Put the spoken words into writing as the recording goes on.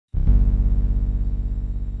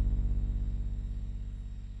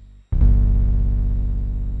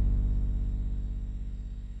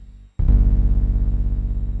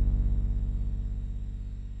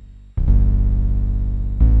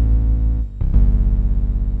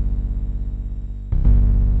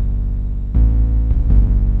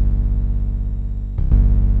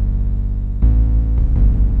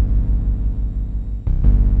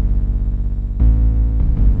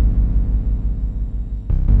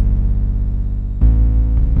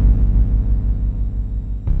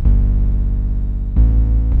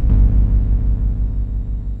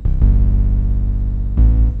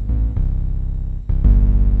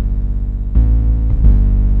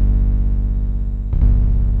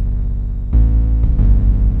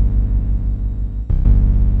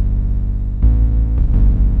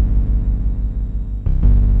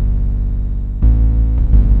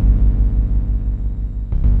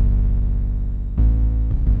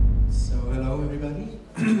everybody.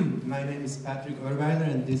 My name is Patrick Orweiler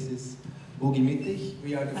and this is Bogi Mittich.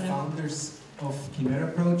 We are the founders of Chimera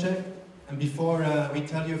Project. And before we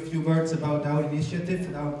tell you a few words about our initiative,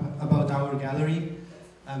 about our gallery,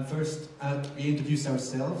 first we introduce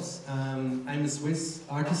ourselves. I'm a Swiss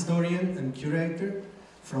art historian and curator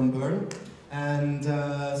from Bern. And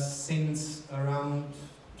since around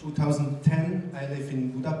 2010, I live in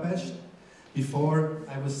Budapest. Before,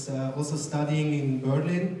 I was also studying in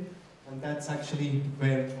Berlin, and that's actually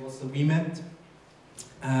where also we met.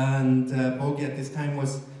 And Bogi at this time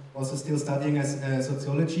was also still studying as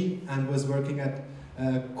sociology and was working at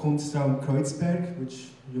Kunstraum Kreuzberg, which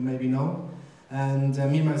you maybe know. And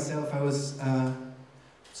me myself, I was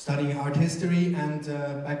studying art history and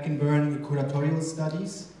back in Bern, curatorial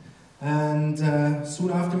studies. And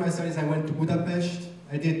soon after my studies, I went to Budapest.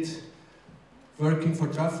 I did working for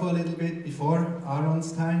Trafo a little bit before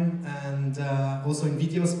Aaron's time, and also in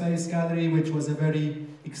Video Space Gallery, which was a very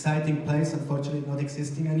exciting place, unfortunately not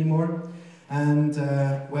existing anymore. And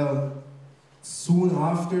well, soon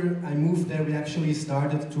after I moved there, we actually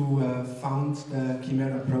started to found the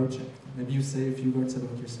Chimera Project. Maybe you say a few words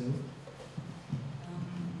about yourself.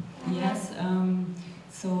 Yes.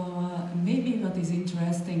 So maybe what is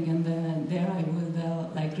interesting, and there I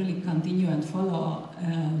will like really continue and follow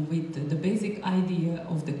with the basic idea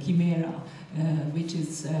of the Chimera, which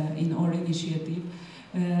is in our initiative,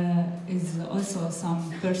 is also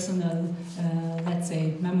some personal, let's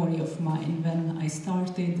say, memory of mine when I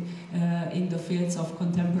started in the fields of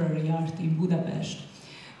contemporary art in Budapest.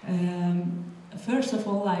 First of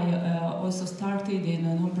all, I also started in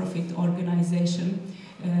a non-profit organization,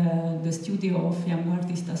 the Studio of Young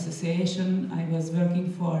Artists Association. I was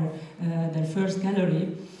working for their first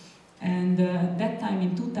gallery, and that time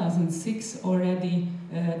in 2006 already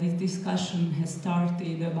this discussion has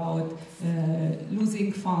started about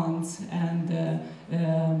losing funds and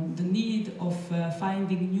the need of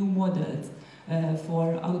finding new models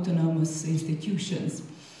for autonomous institutions.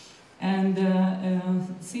 And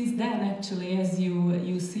since then, actually, as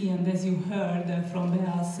you see and as you heard from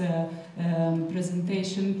Bea's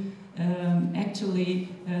presentation, actually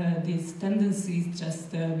these tendencies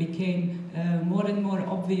just became more and more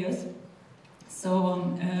obvious. So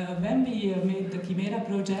when we made the Chimera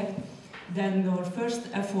Project, then our first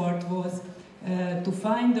effort was to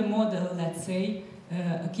find a model, let's say,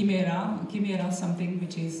 a chimera, something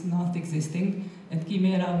which is not existing, and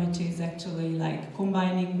chimera, which is actually like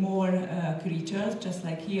combining more creatures, just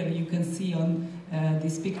like here you can see on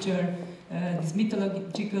this picture. This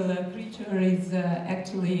mythological creature is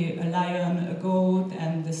actually a lion, a goat,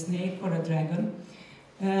 and a snake or a dragon.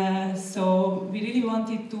 So we really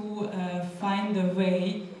wanted to find a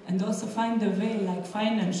way, and also find a way, like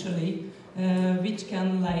financially, which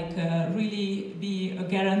can like really be a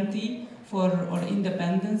guarantee for our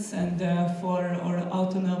independence and for our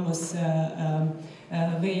autonomous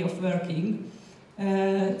way of working.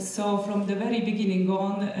 So from the very beginning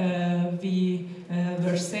on, we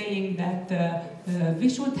were saying that we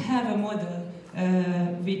should have a model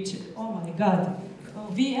which, oh my God,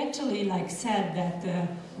 we actually like said that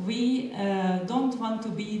we don't want to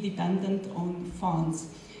be dependent on funds.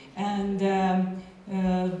 And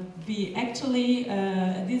we actually,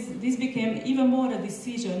 this became even more a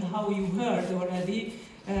decision, how you heard already,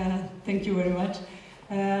 thank you very much,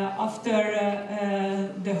 after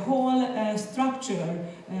the whole structure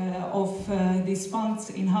of these funds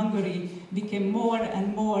in Hungary became more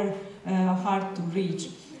and more hard to reach.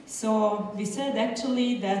 So we said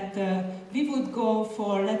actually that we would go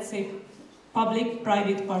for, let's say,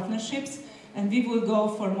 public-private partnerships, and we will go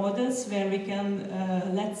for models where we can,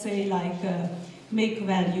 let's say, like make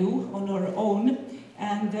value on our own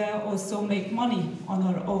and also make money on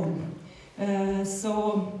our own.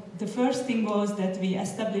 So the first thing was that we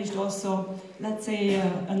established also, let's say,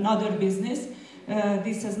 another business.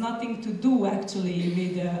 This has nothing to do actually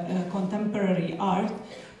with contemporary art,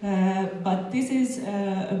 but this is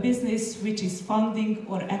a business which is funding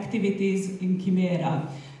our activities in Chimera.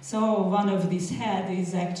 So one of these heads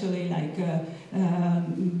is actually like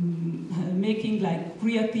making like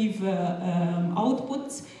creative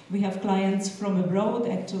outputs. We have clients from abroad.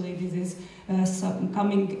 Actually, this is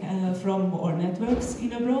coming from our networks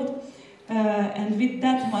in abroad. And with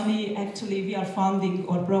that money, actually, we are funding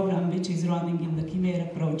our program, which is running in the Chimera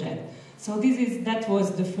Project. So that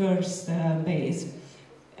was the first base.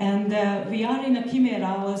 And we are in a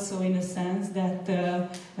Chimera also in a sense that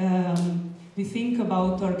we think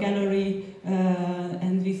about our gallery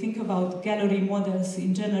and we think about gallery models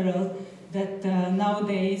in general, that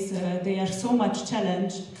nowadays they are so much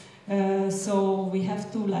challenged So we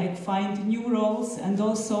have to like find new roles and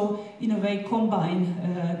also in a way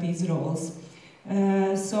combine these roles.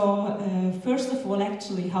 First of all,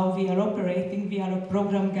 actually, how we are operating, we are a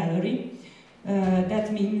program gallery.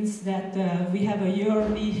 That means that we have a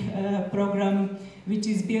yearly program which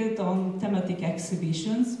is built on thematic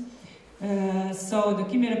exhibitions. So the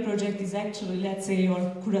Chimera Project is actually, let's say,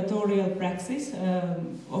 our curatorial praxis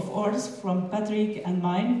of ours from Patrick and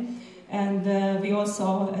mine. And we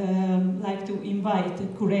also like to invite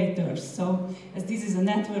curators. So as this is a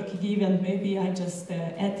networking event, maybe I just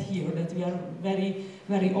add here that we are very,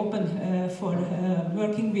 very open for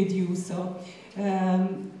working with you. So,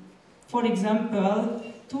 for example,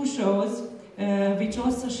 2 shows which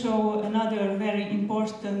also show another very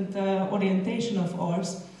important orientation of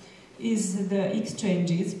ours is the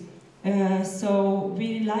exchanges. So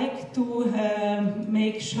we like to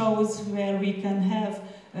make shows where we can have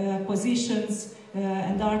positions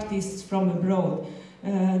and artists from abroad.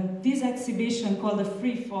 This exhibition called the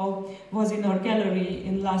Free Fall was in our gallery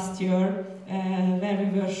in last year, where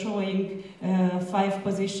we were showing 5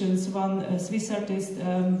 positions. One Swiss artist,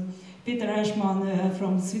 Peter Eschmann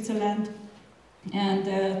from Switzerland,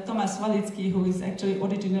 and Thomas Walitsky, who is actually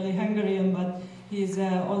originally Hungarian, but he is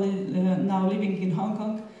now living in Hong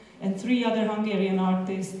Kong, and 3 other Hungarian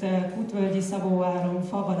artists, Kutvölgyi Szabó Áron,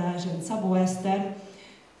 Fa Balázs, and Szabó Eszter.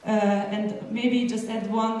 And maybe just add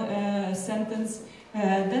one sentence.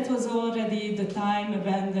 That was already the time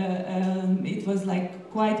when it was like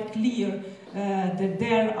quite clear that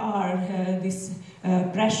there are these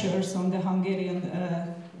pressures on the Hungarian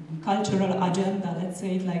cultural agenda, let's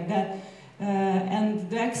say it like that. And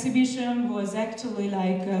the exhibition was actually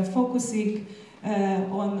like focusing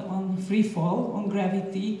on free fall, on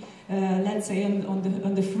gravity, let's say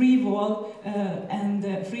on the free will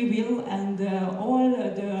and all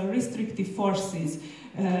the restrictive forces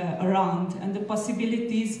around, and the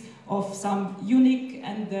possibilities of some unique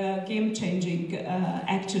and game-changing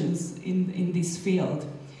actions in this field.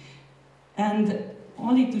 And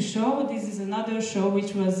only to show, this is another show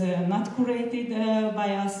which was not curated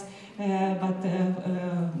by us, but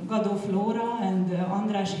Gado Flora and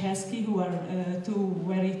András Hesky, who are 2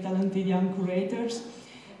 very talented young curators.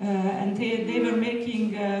 And they were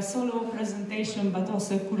making a solo presentation, but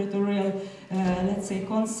also a curatorial, let's say,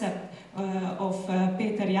 concept of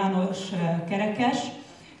Péter János Kerekes,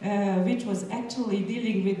 which was actually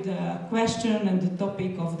dealing with the question and the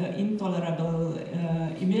topic of the intolerable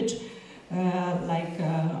image, like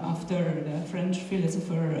after the French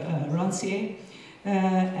philosopher Rancière.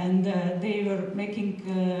 And they were making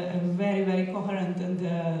a very, very coherent and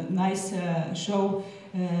nice show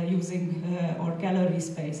using our gallery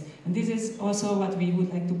space. And this is also what we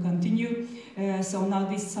would like to continue. So now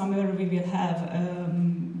this summer we will have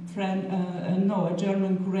a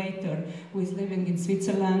German curator who is living in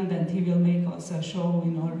Switzerland, and he will make also a show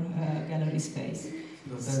in our gallery space.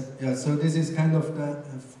 So this is kind of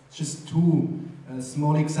just 2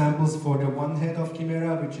 small examples for the one head of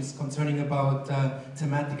Chimera, which is concerning about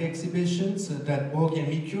thematic exhibitions that Bogi and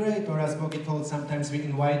me curate, or as Bogi told, sometimes we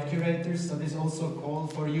invite curators, so this is also a call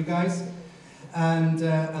for you guys. And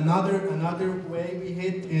another way we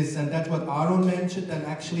hit is, and that's what Aaron mentioned, and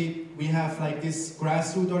actually we have like these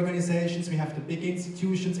grassroots organizations, we have the big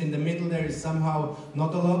institutions, in the middle there is somehow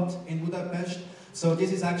not a lot in Budapest, so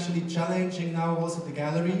this is actually challenging now also the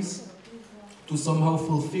galleries to somehow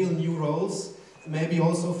fulfill new roles, maybe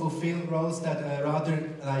also fulfill roles that rather,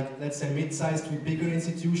 like, let's say, mid-sized with bigger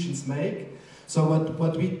institutions make. So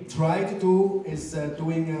what we try to do is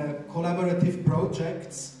doing collaborative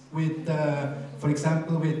projects with, for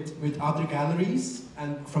example, with other galleries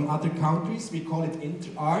and from other countries. We call it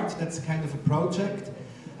inter-art, that's kind of a project.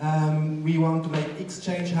 We want to make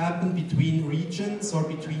exchange happen between regions or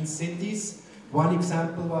between cities. One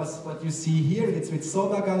example was what you see here, it's with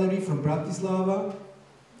Soda Gallery from Bratislava.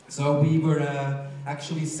 So we were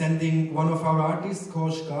actually sending one of our artists,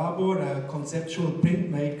 Kosh Gabor, a conceptual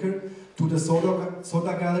printmaker, to the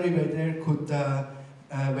Soda Gallery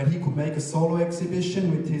where he could make a solo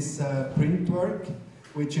exhibition with his print work,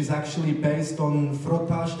 which is actually based on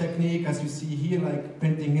frottage technique, as you see here, like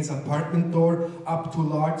printing his apartment door, up to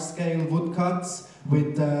large-scale woodcuts,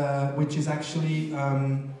 which is actually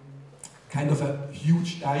kind of a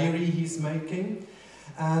huge diary he's making.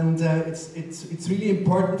 And it's really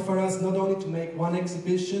important for us not only to make one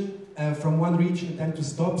exhibition from one region and then to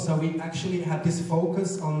stop, so we actually had this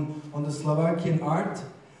focus on the Slovakian art.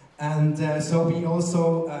 And so we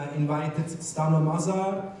also invited Stano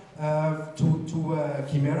Mazar to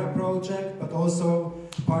Chimera Project, but also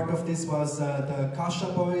part of this was the Kasha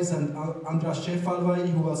Boys and Andras Shefalvai,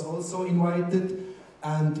 who was also invited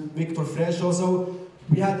and Victor Fresh also.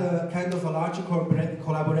 We had a kind of a larger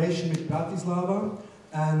collaboration with Bratislava,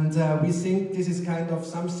 and we think this is kind of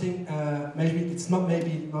something, maybe it's not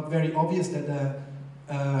very obvious that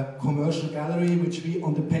a commercial gallery, which we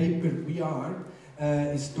on the paper we are,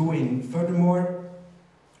 is doing. Furthermore,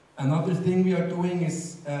 another thing we are doing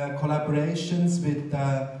is collaborations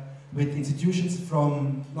with institutions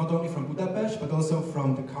from, not only from Budapest, but also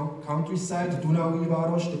from the countryside, Dunaui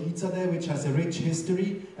Város, the Icade, which has a rich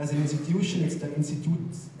history as an institution. It's the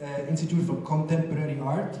Institute for Contemporary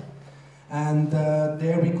Art. And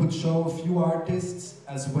there we could show a few artists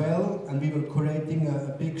as well, and we were curating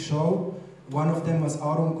a big show. One of them was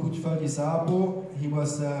Aron Kutyföldi-Szabó. He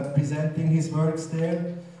was presenting his works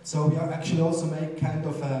there. So we actually also make kind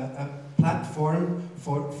of a platform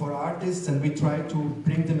for artists, and we try to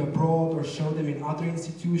bring them abroad or show them in other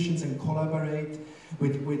institutions and collaborate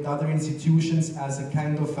with other institutions as a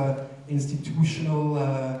kind of institutional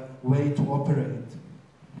way to operate.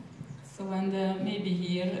 So, and maybe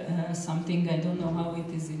here something, I don't know how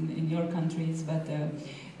it is in your countries, but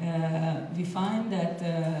we find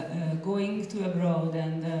that going to abroad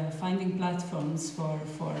and finding platforms for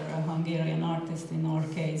Hungarian artists in our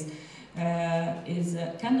case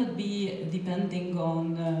cannot be depending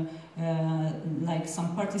on like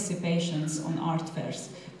some participations on art fairs,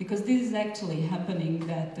 because this is actually happening,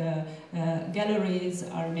 that galleries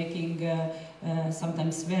are making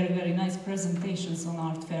sometimes very nice presentations on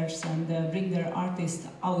art fairs and bring their artists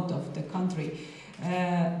out of the country.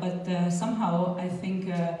 But somehow I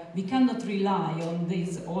think we cannot rely on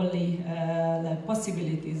these only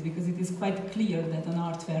possibilities, because it is quite clear that an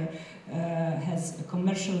art fair has a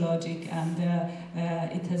commercial logic, and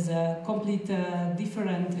it has a complete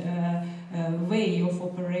different way of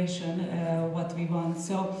operation what we want.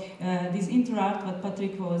 So this interart, what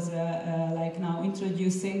Patrick was like now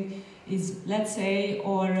introducing, is, let's say,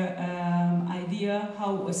 our idea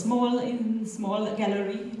how a small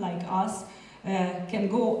gallery like us can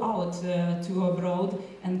go out to abroad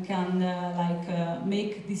and can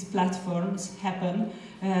make these platforms happen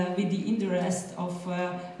with the interest of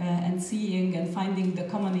and seeing and finding the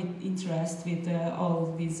common interest with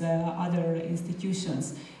all these other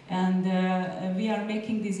institutions. And we are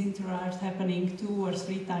making this interart happening 2 or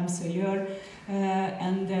 3 times a year,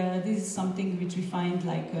 and this is something which we find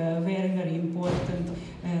like very important.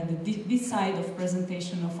 This side of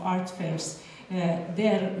presentation of art fairs,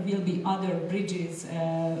 there will be other bridges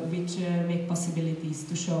which make possibilities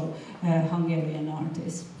to show Hungarian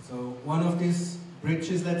artists. So one of these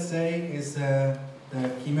bridges, let's say, is the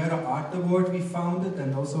Chimera Art Award we founded,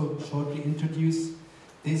 and also shortly introduce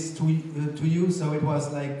this to you. So it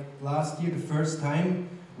was like last year, the first time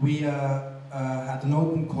we had an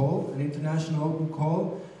open call, an international open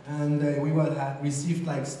call, and we had received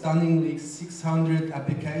like stunningly 600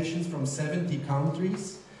 applications from 70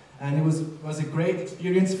 countries. And it was a great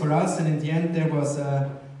experience for us, and in the end there was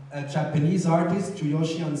a Japanese artist,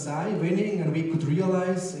 Tsuyoshi Ansai, winning, and we could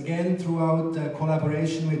realize, again, throughout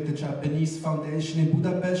collaboration with the Japanese Foundation in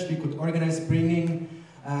Budapest, we could organize bringing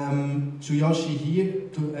Tsuyoshi here,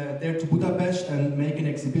 there to Budapest, and make an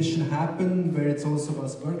exhibition happen, where it also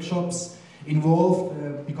was workshops involved,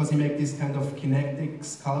 because he made these kind of kinetic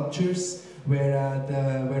sculptures,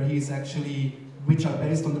 where he is actually, which are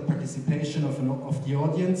based on the participation of the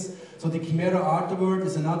audience. So the Chimera Art Award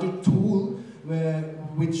is another tool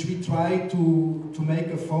which we try to make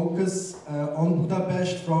a focus on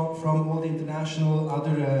Budapest from all the international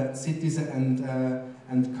other cities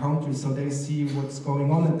and countries, so they see what's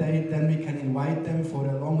going on, and then we can invite them for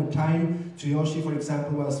a longer time. Tsuyoshi, for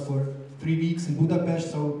example, was for 3 weeks in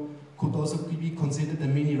Budapest, so could also be considered a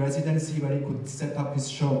mini residency where he could set up his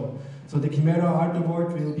show. So the Chimera Art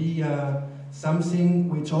Award will be something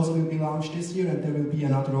which also will be launched this year, and there will be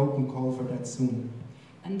another open call for that soon.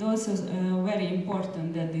 And also very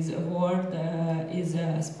important that this award is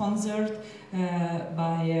sponsored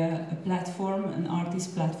by a platform, an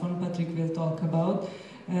artist platform Patrick will talk about.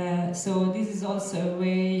 So this is also a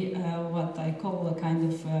way, what I call a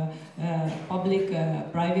kind of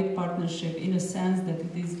public-private partnership, in a sense that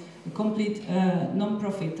it is a complete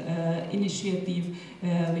non-profit initiative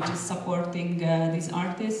which is supporting these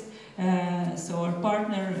artists. So our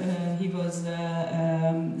partner, he was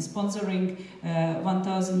sponsoring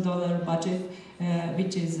 $1,000 budget,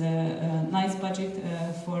 which is a nice budget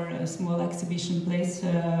for a small exhibition place,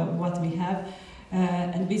 what we have.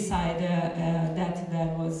 And beside that,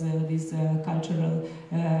 there was this cultural,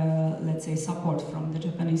 let's say, support from the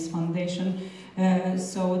Japanese Foundation.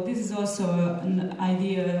 So this is also an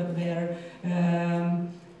idea where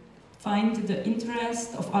find the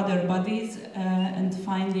interest of other bodies and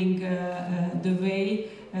finding the way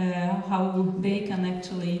how they can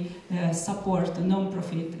actually support a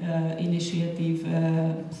non-profit initiative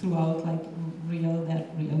throughout like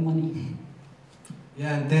real money.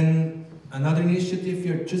 Yeah, and then another initiative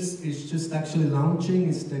is just actually launching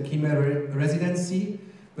is the Chimera Residency,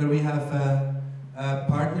 where we have a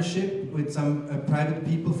partnership with some private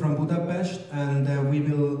people from Budapest, and we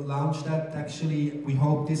will launch that actually, we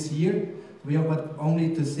hope, this year. We have but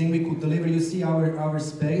only the thing we could deliver. You see our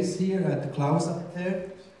space here at the Klaus up there.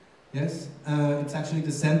 Yes, it's actually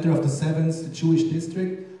the center of the 7th, the Jewish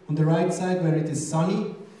district. On the right side, where it is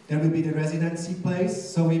sunny, there will be the residency place.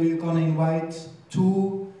 So we will gonna invite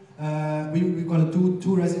we're gonna do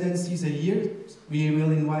 2 residencies a year. We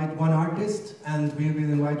will invite 1 artist and we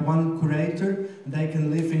will invite 1 curator. They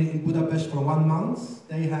can live in Budapest for 1 month.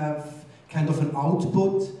 They have kind of an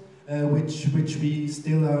output which we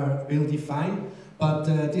still will define. But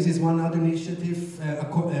this is one other initiative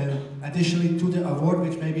additionally to the award,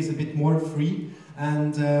 which maybe is a bit more free.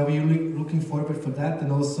 And we're looking forward for that,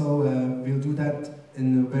 and also we'll do that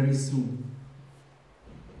very soon.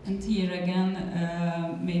 And here again,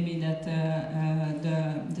 maybe that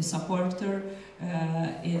the supporter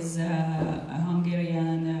is a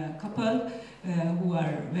Hungarian couple who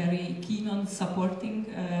are very keen on supporting,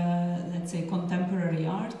 let's say, contemporary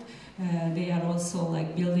art. They are also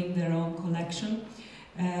like building their own collection,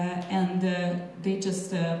 and they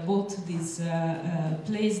just bought this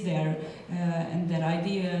place there, and their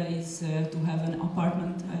idea is to have an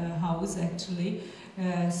apartment house actually.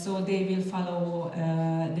 So they will follow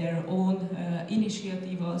their own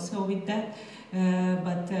initiative also with that,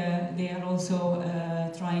 but they are also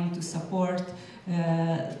trying to support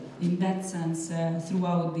in that sense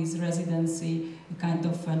throughout this residency kind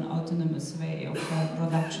of an autonomous way of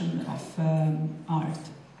production of art.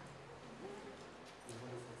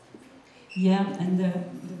 Yeah, and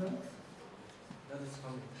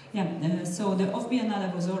yeah, so the Off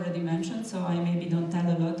Biennale was already mentioned, so I maybe don't tell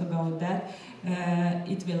a lot about that.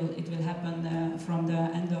 It will happen from the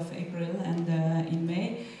end of April and in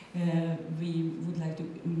May. We would like to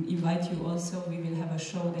invite you also. We will have a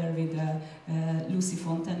show there with Lucy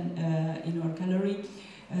Fontaine in our gallery.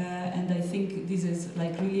 And I think this is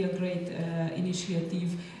like really a great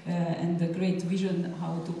initiative and a great vision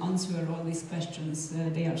how to answer all these questions.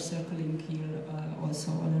 They are circling here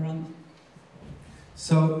also all around.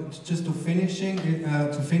 So just to finish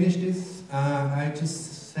this, I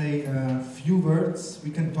just say a few words. We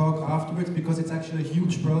can talk afterwards because it's actually a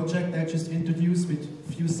huge project I just introduced with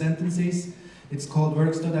a few sentences. It's called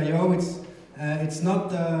Works.io. It's not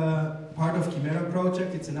part of Chimera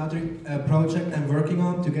Project. It's another project I'm working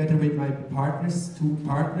on together with my partners, 2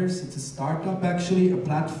 partners. It's a startup actually, a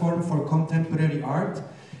platform for contemporary art.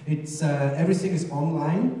 It's everything is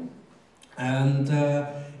online, and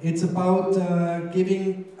it's about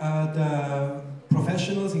giving the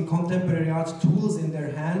professionals in contemporary art tools in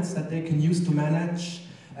their hands that they can use to manage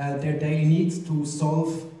their daily needs, to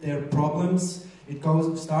solve their problems. It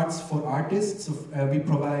starts for artists. So, we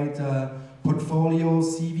provide portfolio,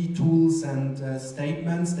 CV tools and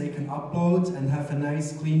statements they can upload and have a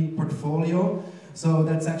nice clean portfolio. So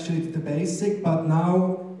that's actually the basic, but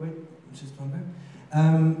now, wait, just one back.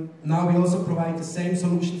 Now we also provide the same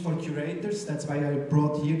solution for curators. That's why I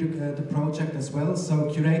brought here the project as well. So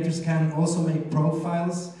curators can also make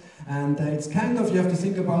profiles, and it's kind of, you have to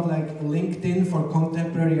think about like LinkedIn for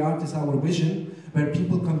contemporary art is our vision, where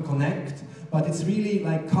people can connect, but it's really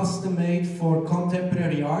like custom made for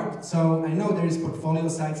contemporary art. So I know there is portfolio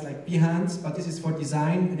sites like Behance, but this is for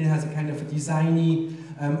design, and it has a kind of a designy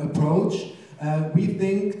approach. We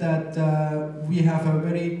think that we have a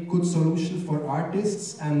very good solution for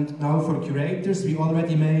artists and now for curators. We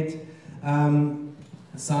already made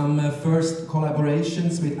some first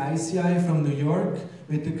collaborations with ICI from New York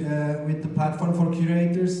with the platform for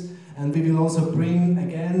curators, and we will also bring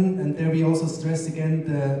again, and there we also stress again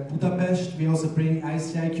the Budapest, we also bring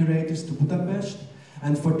ICI curators to Budapest.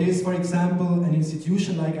 And for this, for example, an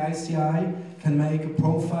institution like ICI can make a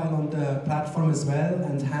profile on the platform as well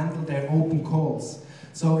and handle their open calls.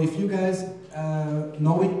 So if you guys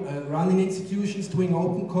know it, running institutions doing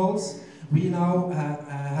open calls, we now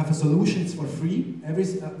have a solution. It's for free.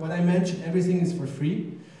 What I mentioned, everything is for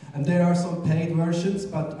free. And there are some paid versions,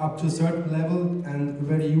 but up to a certain level and a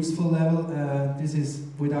very useful level, this is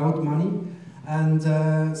without money. And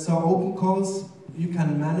so open calls you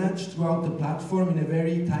can manage throughout the platform in a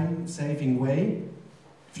very time-saving way.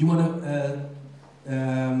 If you want to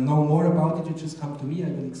know more about it, you just come to me, I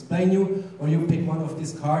will explain you, or you pick one of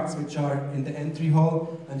these cards which are in the entry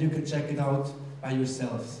hall and you can check it out by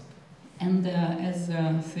yourselves. And as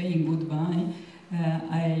saying goodbye,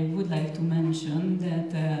 I would like to mention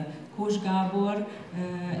that Kós Gábor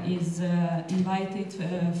is invited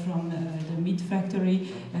from the meat factory.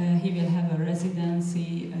 He will have a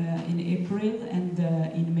residency in April and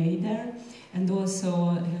in May there. And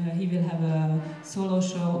also he will have a solo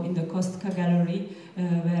show in the Kostka Gallery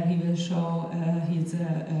where he will show his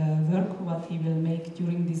work, what he will make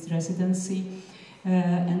during this residency.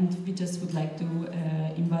 And we just would like to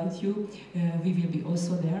invite you. We will be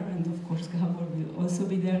also there, and of course Gábor will also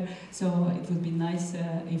be there. So it would be nice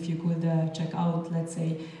if you could check out, let's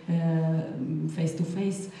say, face to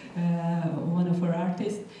face, one of our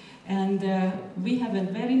artists. And we have a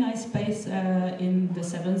very nice space in the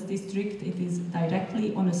 7th district. It is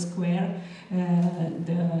directly on a square.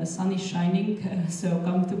 The sun is shining, so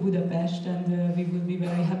come to Budapest, and we will be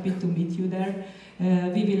very happy to meet you there.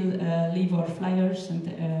 We will leave our flyers and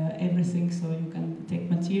everything, so you can take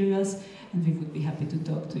materials, and we would be happy to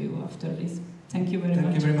talk to you after this. Thank you very much.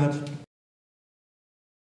 Thank you very much.